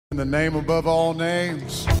In the name above all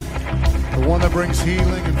names, the one that brings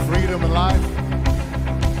healing and freedom and life.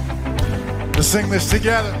 Let's sing this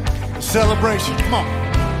together. A celebration. Come on.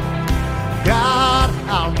 God,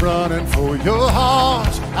 I'm running for your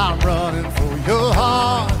heart. I'm running for your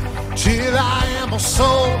heart. Till I am a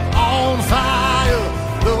soul on fire.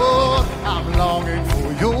 Lord, I'm longing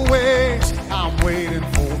for your ways. I'm waiting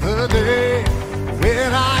for the day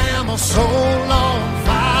when I am a soul on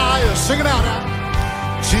fire. Sing it out now.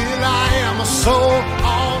 Till I am a soul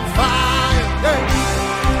on fire. Hey.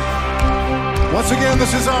 Once again,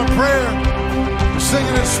 this is our prayer. We're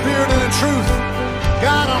singing in spirit and in truth.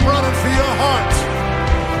 God, I'm running for your heart.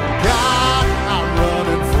 God, I'm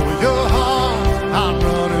running for your heart. I'm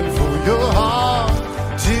running for your heart.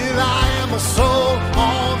 Till I am a soul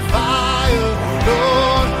on fire.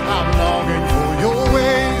 Lord, I'm longing for your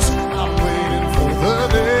ways. I'm waiting for the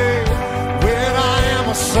day when I am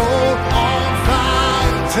a soul on fire.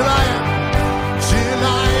 Till I am,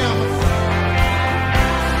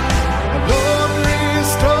 Lord,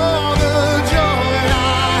 restore the joy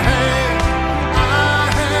I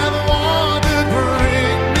have wanted,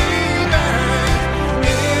 bring me back.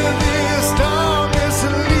 In this darkness,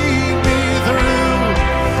 lead me through,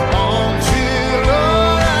 until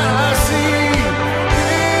all I see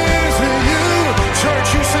is you. Church,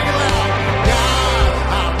 you sing it loud. God,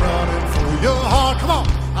 I'm running for your heart. Come on,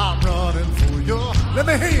 I'm running for your heart. Let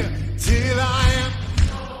me hear you. Till I am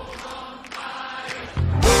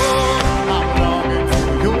Lord, I'm longing for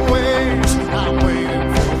your ways. I'm waiting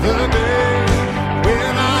for the day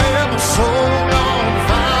when I am a soul on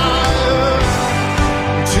fire.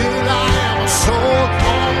 Till I am a soul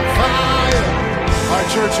on fire. All right,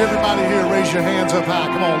 church, everybody here, raise your hands up high.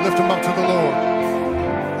 Come on, lift them up to the Lord.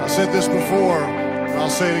 I said this before, and I'll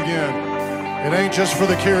say it again. It ain't just for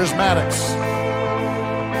the charismatics.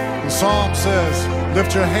 The song says,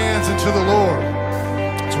 lift your hands into the Lord.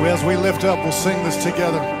 So as we lift up, we'll sing this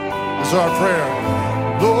together. This is our prayer.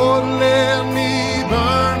 Lord, let me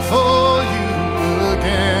burn for you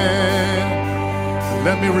again.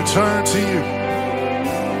 Let me return to you.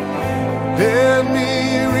 Let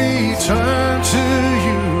me return to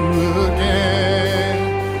you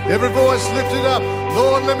again. Every voice lifted up.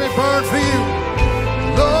 Lord, let me burn for you.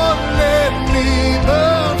 Lord, let me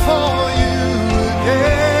burn for you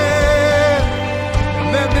again.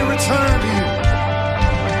 Let me return to you.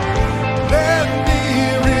 Let me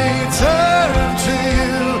return to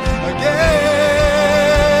you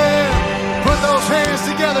again. Put those hands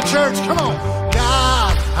together, church. Come on.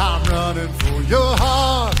 God, I'm running for your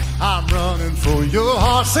heart. I'm running for your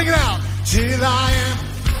heart. Sing it out. Till I am.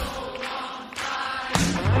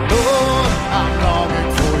 Lord, I'm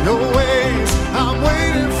longing for your ways. I'm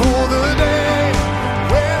waiting for the day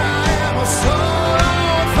when I am a soul.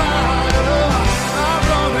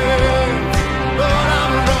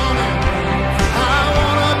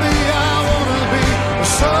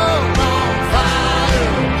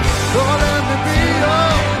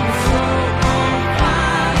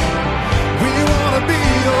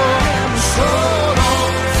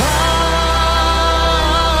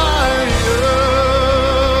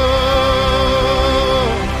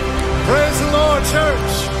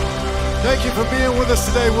 Thank you for being with us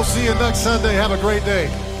today. We'll see you next Sunday. Have a great day.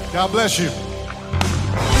 God bless you.